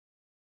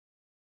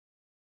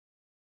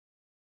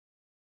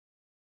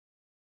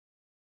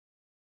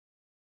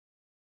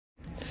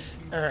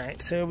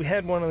Alright, so we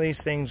had one of these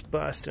things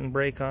bust and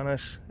break on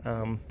us.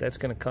 That's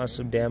going to cause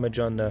some damage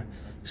on the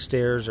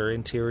stairs or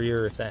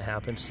interior if that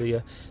happens to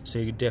you. So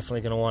you're definitely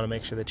going to want to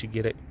make sure that you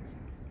get it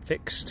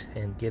fixed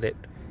and get it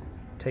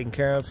taken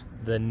care of.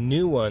 The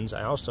new ones,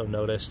 I also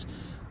noticed,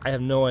 I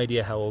have no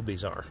idea how old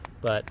these are,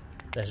 but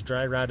as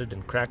dry rotted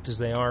and cracked as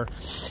they are,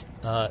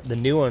 the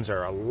new ones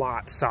are a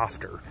lot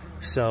softer.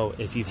 So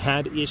if you've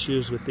had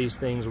issues with these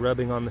things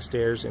rubbing on the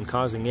stairs and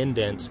causing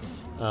indents,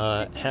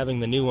 having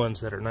the new ones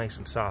that are nice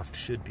and soft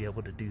should be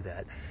able to do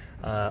that.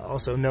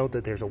 Also note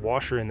that there's a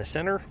washer in the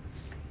center.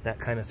 That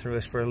kind of threw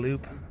us for a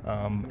loop,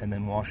 and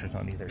then washers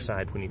on either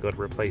side when you go to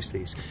replace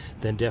these.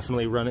 Then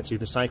definitely run it through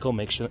the cycle,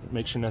 make sure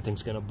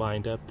nothing's going to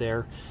bind up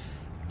there.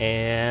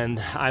 And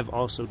I've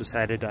also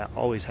decided to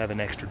always have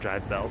an extra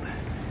drive belt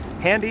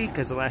handy,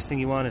 because the last thing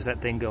you want is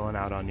that thing going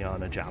out on you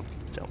on a job.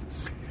 So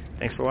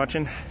thanks for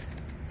watching.